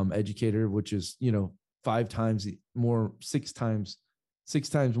educator, which is, 6 times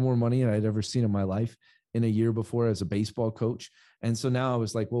more money than I'd ever seen in my life in a year before as a baseball coach. And so now I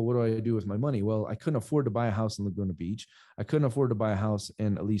was like, well, what do I do with my money? Well, I couldn't afford to buy a house in Laguna Beach. I couldn't afford to buy a house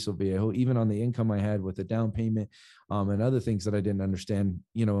in Aliso Viejo, even on the income I had with the down payment and other things that I didn't understand,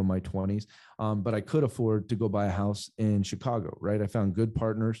 in my 20s. But I could afford to go buy a house in Chicago, right? I found good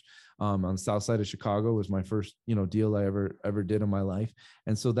partners on the south side of Chicago. Was my first, deal I ever did in my life.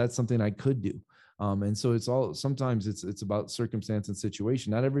 And so that's something I could do. And so sometimes it's about circumstance and situation.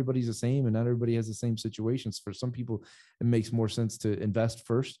 Not everybody's the same and not everybody has the same situations. For some people, it makes more sense to invest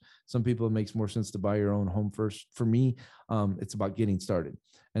first. Some people, it makes more sense to buy your own home first. For me, it's about getting started.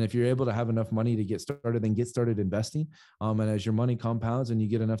 And if you're able to have enough money to get started, then get started investing. And as your money compounds and you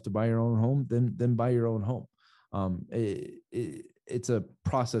get enough to buy your own home, then buy your own home. It's a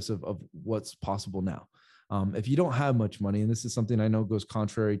process of what's possible now. If you don't have much money, and this is something I know goes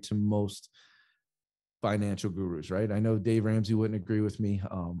contrary to most financial gurus, right? I know Dave Ramsey wouldn't agree with me.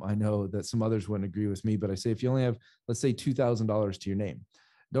 I know that some others wouldn't agree with me, but I say, if you only have, let's say $2,000 to your name,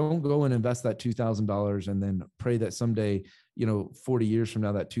 don't go and invest that $2,000 and then pray that someday, 40 years from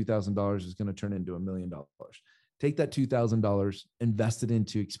now, that $2,000 is going to turn into $1 million. Take that $2,000, invest it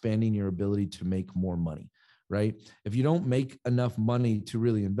into expanding your ability to make more money, right? If you don't make enough money to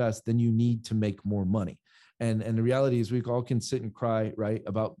really invest, then you need to make more money. And the reality is we all can sit and cry, right,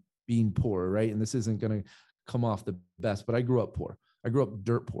 about being poor, right? And this isn't going to come off the best, but I grew up poor. I grew up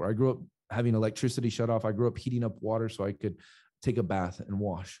dirt poor. I grew up having electricity shut off. I grew up heating up water so I could take a bath and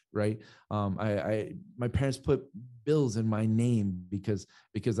wash, right? My parents put bills in my name because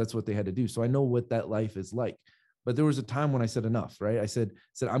that's what they had to do. So I know what that life is like. But there was a time when I said enough, right? I said,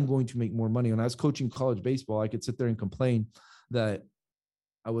 I'm going to make more money. When I was coaching college baseball, I could sit there and complain that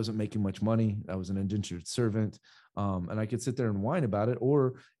I wasn't making much money. I was an indentured servant. And I could sit there and whine about it.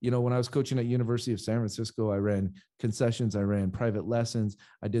 Or, when I was coaching at University of San Francisco, I ran concessions, I ran private lessons.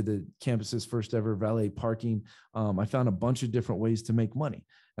 I did the campus's first ever valet parking. I found a bunch of different ways to make money.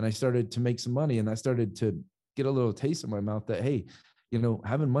 And I started to make some money and I started to get a little taste in my mouth that, hey,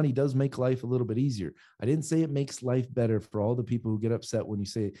 having money does make life a little bit easier. I didn't say it makes life better for all the people who get upset when you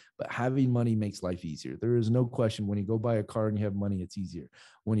say it, but having money makes life easier. There is no question. When you go buy a car and you have money, it's easier.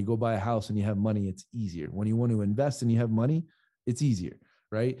 When you go buy a house and you have money, it's easier. When you want to invest and you have money, it's easier,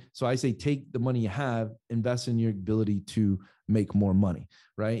 right? So I say, take the money you have, invest in your ability to make more money,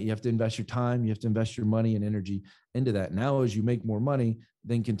 right? You have to invest your time, you have to invest your money and energy into that. Now, as you make more money,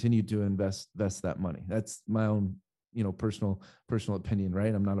 then continue to invest that money. That's my own personal opinion,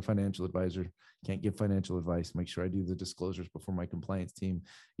 right? I'm not a financial advisor, can't give financial advice. Make sure I do the disclosures before my compliance team,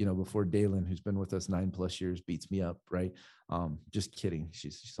 before Dalen, who's been with us 9+ years, beats me up, right? Just kidding.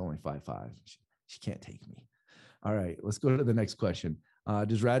 She's only 5'5". She can't take me. All right, let's go to the next question.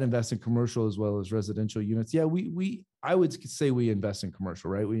 Does RAD invest in commercial as well as residential units? Yeah, I would say we invest in commercial,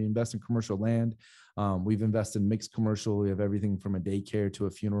 right? We invest in commercial land. We've invested in mixed commercial. We have everything from a daycare to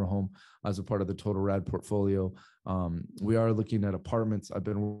a funeral home as a part of the total RAD portfolio. We are looking at apartments. I've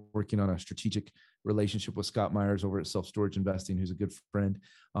been working on a strategic relationship with Scott Myers over at Self Storage Investing, who's a good friend,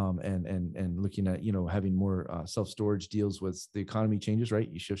 and looking at, having more self-storage deals with the economy changes, right?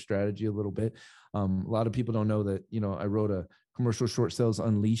 You shift strategy a little bit. A lot of people don't know that, I wrote a commercial short sales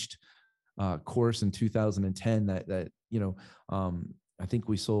unleashed course in 2010 that I think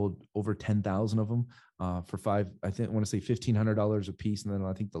we sold over 10,000 of them for I want to say $1,500 a piece. And then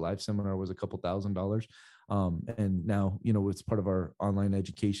I think the live seminar was a couple $1,000. And now, it's part of our online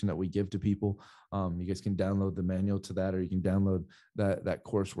education that we give to people. You guys can download the manual to that, or you can download that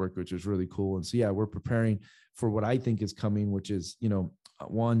coursework, which is really cool. And so, yeah, we're preparing for what I think is coming, which is,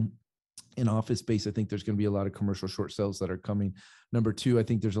 one, in office space, I think there's going to be a lot of commercial short sales that are coming. Number two, I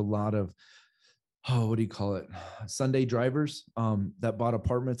think there's a lot of, what do you call it? Sunday drivers that bought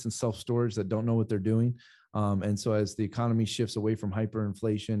apartments and self-storage that don't know what they're doing. And so as the economy shifts away from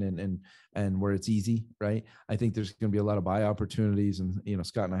hyperinflation and where it's easy, right? I think there's going to be a lot of buy opportunities. And,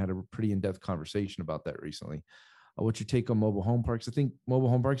 Scott and I had a pretty in-depth conversation about that recently. What's your take on mobile home parks? I think mobile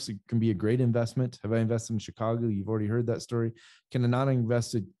home parks can be a great investment. Have I invested in Chicago? You've already heard that story. Can a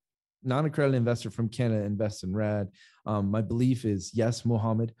non-accredited investor from Canada invest in RAD? My belief is yes,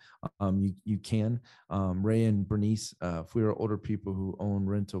 Mohammed, you can. Ray and Bernice, if we are older people who own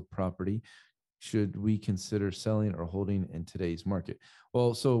rental property, should we consider selling or holding in today's market?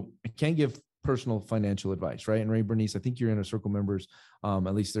 Well, so I can't give personal financial advice, right? And Ray, Bernice, I think you're Inner Circle members.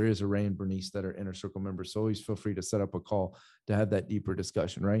 At least there is a Ray and Bernice that are Inner Circle members. So always feel free to set up a call to have that deeper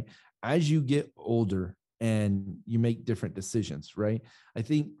discussion, right? As you get older and you make different decisions, right? I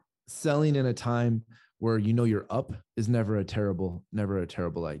think selling in a time where you're up is never a terrible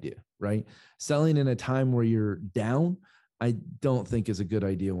idea, right? Selling in a time where you're down, I don't think is a good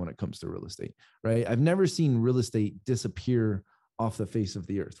idea when it comes to real estate, right? I've never seen real estate disappear off the face of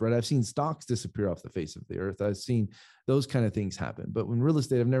the earth, right? I've seen stocks disappear off the face of the earth. I've seen those kind of things happen, but when real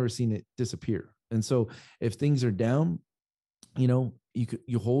estate, I've never seen it disappear. And so if things are down,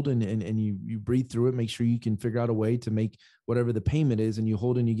 you hold and you breathe through it, make sure you can figure out a way to make whatever the payment is, and you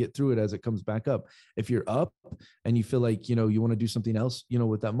hold and you get through it as it comes back up. If you're up and you feel like, you want to do something else,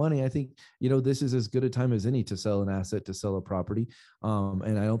 with that money, I think, this is as good a time as any to sell an asset, to sell a property.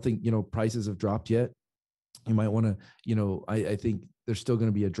 And I don't think, prices have dropped yet. You might want to, I think there's still going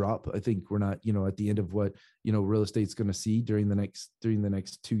to be a drop. I think we're not, at the end of what, real estate's going to see during the next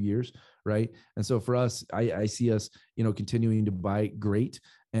 2 years. Right. And so for us, I see us, continuing to buy great.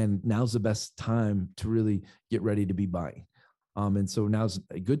 And now's the best time to really get ready to be buying. And so now's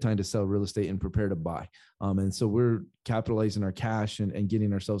a good time to sell real estate and prepare to buy. And so we're capitalizing our cash and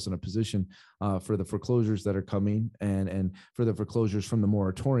getting ourselves in a position for the foreclosures that are coming and for the foreclosures from the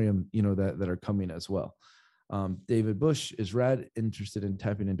moratorium, that are coming as well. David Bush, is RAD interested in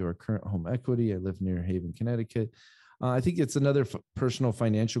tapping into our current home equity? I live near Haven, Connecticut. I think it's another personal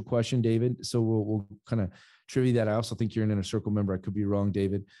financial question, David. So we'll kind of trivia that. I also think you're an Inner Circle member. I could be wrong,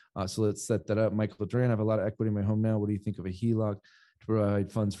 David. So let's set that up. Michael Duran, I have a lot of equity in my home now. What do you think of a HELOC to provide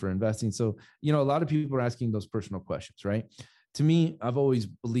funds for investing? So, a lot of people are asking those personal questions, right? To me, I've always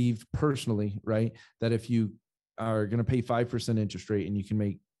believed personally, right, that if you are going to pay 5% interest rate and you can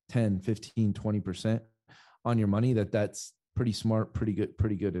make 10, 15, 20% on your money, that's pretty smart, pretty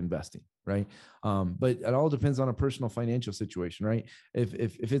good investing, right? But it all depends on a personal financial situation, right?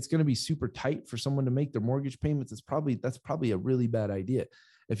 If it's going to be super tight for someone to make their mortgage payments, that's probably a really bad idea.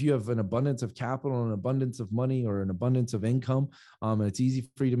 If you have an abundance of capital, an abundance of money, or an abundance of income, and it's easy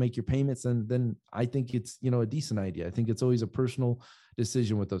for you to make your payments, then I think it's, a decent idea. I think it's always a personal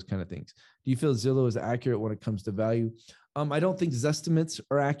decision with those kind of things. Do you feel Zillow is accurate when it comes to value? I don't think Zestimates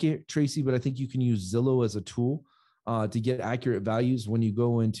are accurate, Tracy, but I think you can use Zillow as a tool to get accurate values when you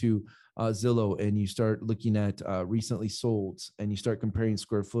go into Zillow and you start looking at recently solds, and you start comparing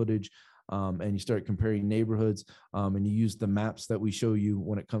square footage, and you start comparing neighborhoods, and you use the maps that we show you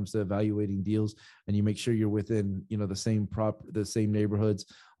when it comes to evaluating deals, and you make sure you're within, the same neighborhoods,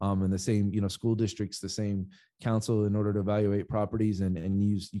 and the same, school districts, the same council, in order to evaluate properties, and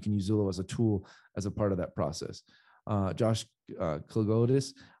you can use Zillow as a tool as a part of that process. Josh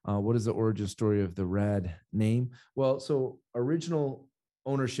Klagodis, what is the origin story of the RAD name? Well, so original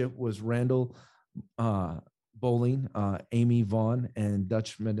ownership was Randall Bowling, Amy Vaughn, and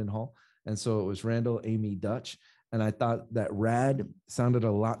Dutch Mendenhall. And so it was Randall, Amy, Dutch. And I thought that RAD sounded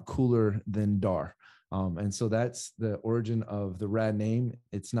a lot cooler than DAR. And so that's the origin of the RAD name.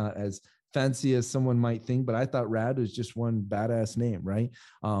 It's not as fancy as someone might think, but I thought RAD was just one badass name, right?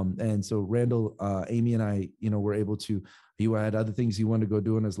 And so Randall, Amy, and I, were able to. He had other things he wanted to go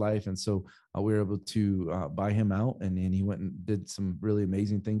do in his life, and so we were able to buy him out, and he went and did some really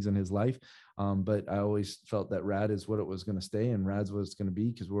amazing things in his life. But I always felt that RAD is what it was going to stay, and RAD's what it's going to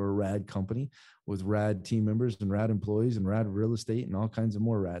be, because we're a RAD company with RAD team members and RAD employees and RAD real estate and all kinds of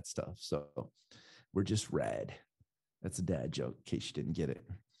more RAD stuff. So we're just RAD. That's a dad joke, in case you didn't get it.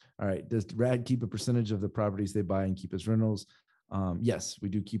 All right. Does RAD keep a percentage of the properties they buy and keep as rentals? Yes, we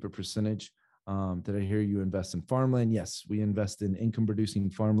do keep a percentage. Did I hear you invest in farmland? Yes, we invest in income producing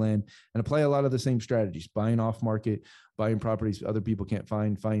farmland and apply a lot of the same strategies, buying off market, buying properties other people can't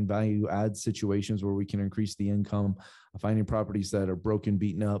find value add situations where we can increase the income, finding properties that are broken,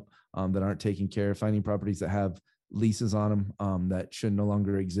 beaten up, that aren't taken care of, finding properties that have leases on them that should no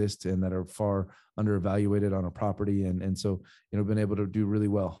longer exist and that are far underevaluated on a property. And so, been able to do really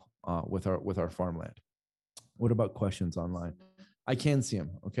well with our farmland. What about questions online? I can see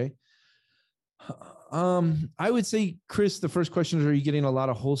them. Okay. I would say, Chris, the first question is, are you getting a lot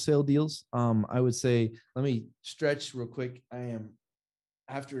of wholesale deals? I would say, let me stretch real quick. I am,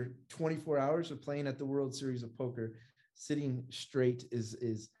 after 24 hours of playing at the World Series of Poker, sitting straight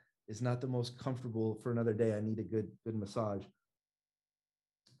is not the most comfortable for another day. I need a good massage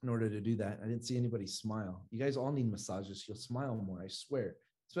in order to do that. I didn't see anybody smile. You guys all need massages. You'll smile more, I swear.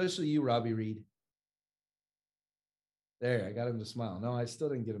 Especially you, Robbie Reed. There, I got him to smile. No, I still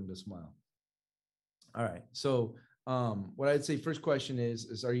didn't get him to smile. All right. So what I'd say first question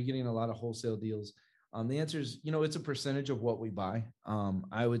is are you getting a lot of wholesale deals? The answer is, it's a percentage of what we buy.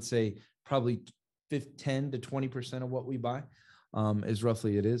 I would say probably 10 to 20% of what we buy is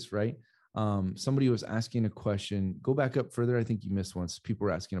roughly it is, right? Somebody was asking a question. Go back up further. I think you missed once. People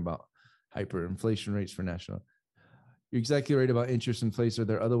were asking about hyperinflation rates for national. You're exactly right about interest inflation. Are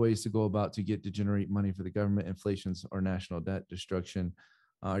there other ways to go about to generate money for the government, inflations, or national debt destruction?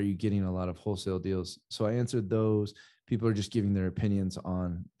 Are you getting a lot of wholesale deals? So I answered those. People are just giving their opinions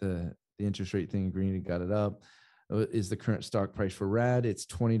on the interest rate thing. Green got it up. Is the current stock price for RAD? It's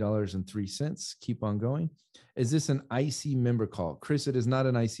 $20.03. Keep on going. Is this an IC member call? Chris, it is not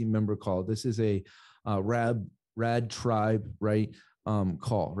an IC member call. This is a RAD tribe, right?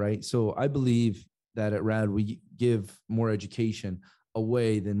 Call, right? So I believe that at RAD, we give more education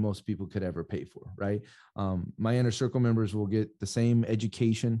away than most people could ever pay for, right? My inner circle members will get the same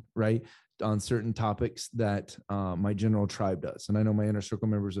education, right, on certain topics that my general tribe does. And I know my inner circle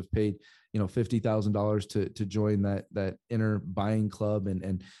members have paid, $50,000 to join that inner buying club,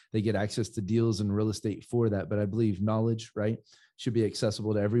 and they get access to deals and real estate for that. But I believe knowledge, right, should be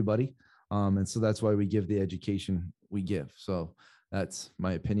accessible to everybody. And so that's why we give the education we give. So that's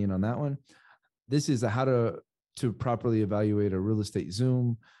my opinion on that one. This is how to properly evaluate a real estate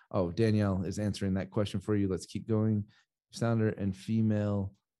Zoom. Oh, Danielle is answering that question for you. Let's keep going. Founder and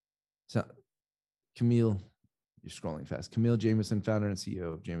female. Camille, you're scrolling fast. Camille Jameson, founder and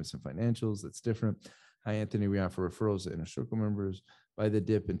CEO of Jameson Financials. That's different. Hi, Anthony. We offer referrals to inner circle members. Buy the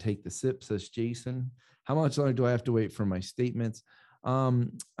dip and take the sip, says Jason. How much longer do I have to wait for my statements? I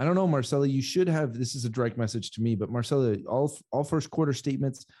don't know, Marcella. You should have, this is a direct message to me, but Marcella, all first quarter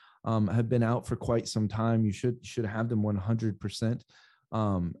statements have been out for quite some time. You should have them 100%.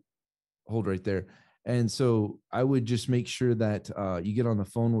 Hold right there. And so I would just make sure that you get on the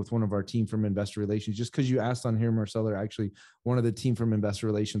phone with one of our team from Investor Relations. Just because you asked on here, Marcella, actually one of the team from Investor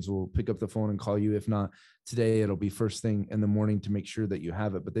Relations will pick up the phone and call you. If not today, it'll be first thing in the morning to make sure that you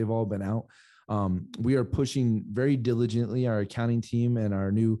have it. But they've all been out. We are pushing very diligently, our accounting team and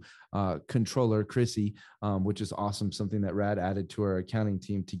our new controller, Chrissy, which is awesome, something that RAD added to our accounting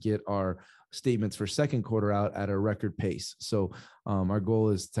team to get our statements for second quarter out at a record pace. So our goal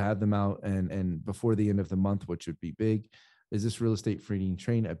is to have them out and before the end of the month, which would be big. Is this real estate freeing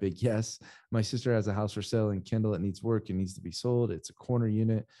train? A big yes. My sister has a house for sale in Kendall. It needs work. It needs to be sold. It's a corner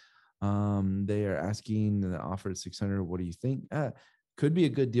unit. They are asking the offer at 600. What do you think? Could be a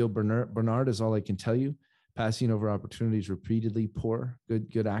good deal. Bernard is all I can tell you. Passing over opportunities repeatedly. Poor. Good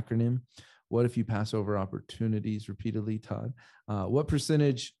acronym. What if you pass over opportunities repeatedly, Todd? What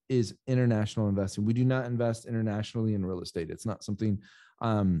percentage is international investing? We do not invest internationally in real estate. It's not something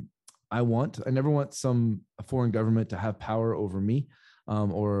I want. I never want a foreign government to have power over me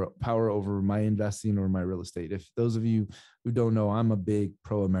or power over my investing or my real estate. If those of you who don't know, I'm a big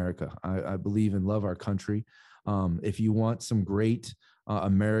pro-America. I believe and love our country. If you want some great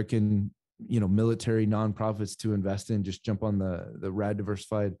American, military nonprofits to invest in, just jump on the RAD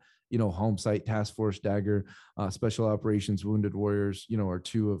Diversified, Home Site Task Force, Dagger, Special Operations, Wounded Warriors, are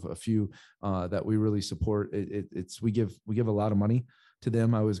two of a few that we really support. We give a lot of money to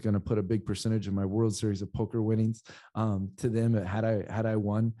them. I was going to put a big percentage of my World Series of Poker winnings to them had I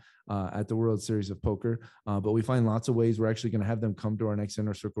won at the World Series of Poker. But we find lots of ways. We're actually going to have them come to our next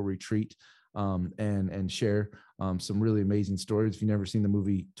Inner Circle retreat and share some really amazing stories. If you've never seen the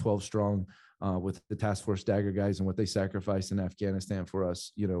movie 12 Strong with the Task Force Dagger guys and what they sacrificed in Afghanistan for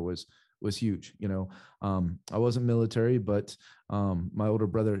us, was huge. I wasn't military, but my older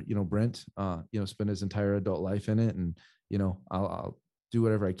brother, Brent, spent his entire adult life in it. And, do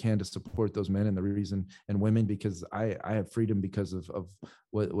whatever I can to support those men and the reason and women, because I have freedom because of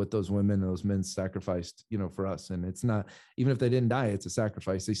what those women and those men sacrificed, for us. And it's not, even if they didn't die, it's a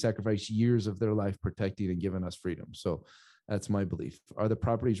sacrifice. They sacrificed years of their life protecting and giving us freedom. So that's my belief. Are the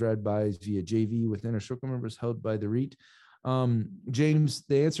properties RAD buys via JV with inner circle members held by the REIT? James,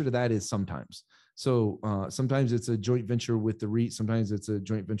 the answer to that is sometimes. So sometimes it's a joint venture with the REIT. Sometimes it's a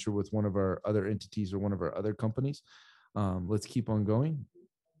joint venture with one of our other entities or one of our other companies. Let's keep on going.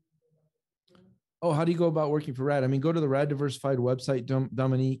 Oh, how do you go about working for RAD? I mean, go to the RAD Diversified website,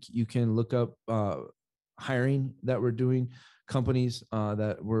 Dominique. You can look up hiring that we're doing, companies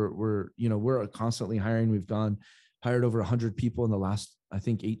that we're constantly hiring. We've hired over 100 people in the last, I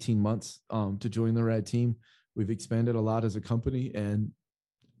think, 18 months to join the RAD team. We've expanded a lot as a company, and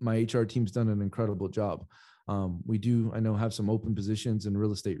my HR team's done an incredible job. I know, have some open positions in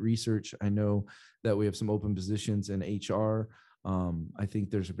real estate research. I know that we have some open positions in HR. I think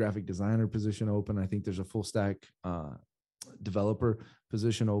there's a graphic designer position open. I think there's a full stack developer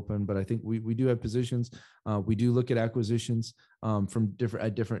position open, but I think we do have positions. We do look at acquisitions from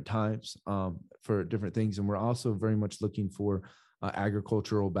different times for different things. And we're also very much looking for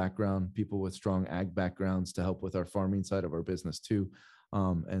agricultural background, people with strong ag backgrounds to help with our farming side of our business too.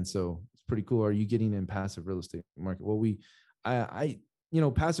 And so it's pretty cool. Are you getting in passive real estate market?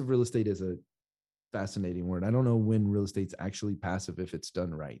 Well, passive real estate is a fascinating word. I don't know when real estate's actually passive if it's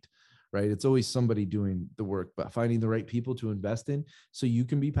done right. It's always somebody doing the work, but finding the right people to invest in so you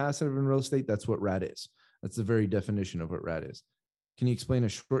can be passive in real estate. That's what RAD is. That's the very definition of what RAD is. Can you explain a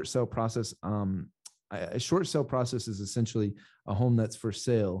short sale process? A short sale process is essentially a home that's for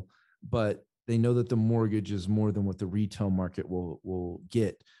sale, but they know that the mortgage is more than what the retail market will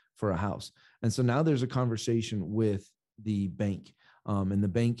get for a house. And so now there's a conversation with the bank. And the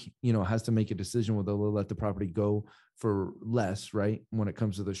bank, has to make a decision whether they'll let the property go for less, right, when it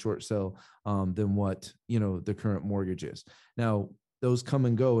comes to the short sale than what, the current mortgage is. Now, those come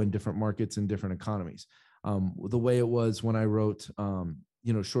and go in different markets and different economies. The way it was when I wrote,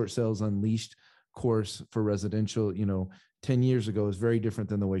 Short Sales Unleashed course for residential, 10 years ago is very different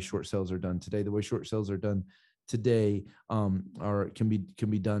than the way short sales are done today. The way short sales are done today can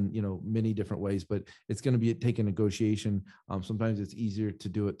be done, many different ways, but it's going to take a negotiation. Sometimes it's easier to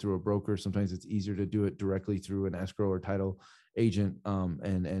do it through a broker. Sometimes it's easier to do it directly through an escrow or title agent.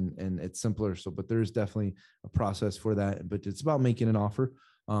 And it's simpler. So, but there's definitely a process for that, but it's about making an offer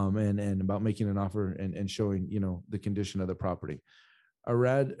and about making an offer and showing, the condition of the property. Are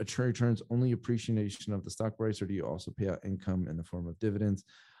RAD returns only appreciation of the stock price, or do you also pay out income in the form of dividends?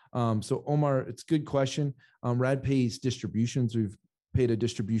 So Omar, it's a good question. RAD pays distributions. We've paid a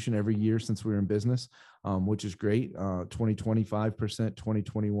distribution every year since we were in business, which is great. 2020, 5%,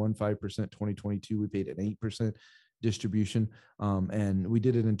 2021, 5%, 2022, we paid an 8% distribution. And we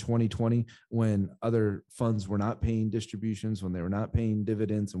did it in 2020 when other funds were not paying distributions, when they were not paying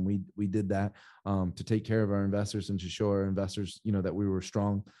dividends. And we did that to take care of our investors and to show our investors, that we were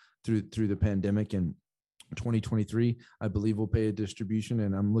strong through the pandemic. And 2023, I believe we'll pay a distribution,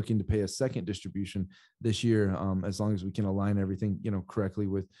 and I'm looking to pay a second distribution this year, as long as we can align everything, correctly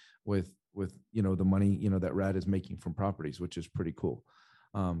with the money, that RAD is making from properties, which is pretty cool.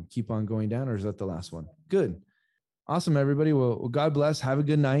 Keep on going down, or is that the last one? Good. Awesome, everybody. Well, God bless. Have a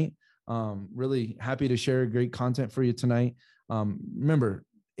good night. Really happy to share great content for you tonight. Remember,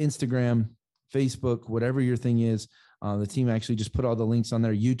 Instagram, Facebook, whatever your thing is, the team actually just put all the links on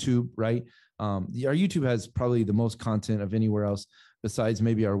there. YouTube, right? Our YouTube has probably the most content of anywhere else besides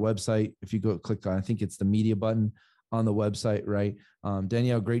maybe our website. If you go click on, I think it's the media button on the website, right?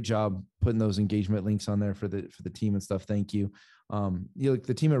 Danielle, great job putting those engagement links on there for the team and stuff. Thank you.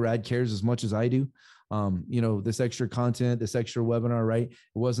 The team at RAD cares as much as I do. This extra content, this extra webinar, right? It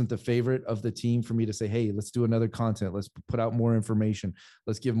wasn't the favorite of the team for me to say, hey, let's do another content. Let's put out more information.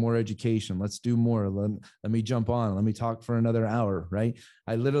 Let's give more education. Let's do more. Let me jump on. Let me talk for another hour, right?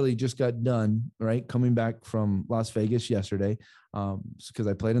 I literally just got done, right? Coming back from Las Vegas yesterday, because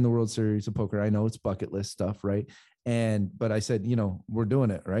I played in the World Series of Poker. I know it's bucket list stuff, right? But I said, we're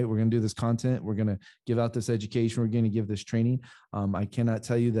doing it, right? We're going to do this content. We're going to give out this education. We're going to give this training. I cannot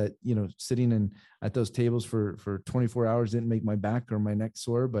tell you that, sitting at those tables for 24 hours didn't make my back or my neck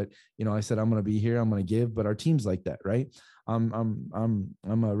sore, but, I said, I'm going to be here. I'm going to give, but our team's like that, right? I'm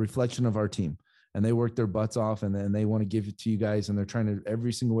a reflection of our team, and they work their butts off, and then they want to give it to you guys. And they're trying to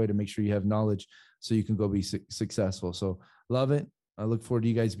every single way to make sure you have knowledge so you can go be successful. So love it. I look forward to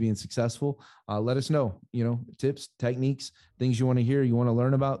you guys being successful. Let us know, tips, techniques, things you want to hear, you want to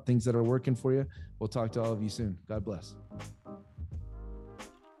learn about, things that are working for you. We'll talk to all of you soon. God bless.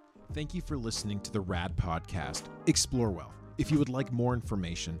 Thank you for listening to the RAD podcast, Explore Wealth. If you would like more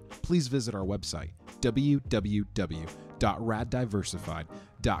information, please visit our website,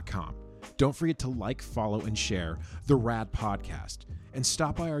 www.raddiversified.com. Don't forget to like, follow, and share the Rad Podcast, and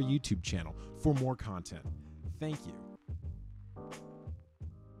stop by our YouTube channel for more content. Thank you.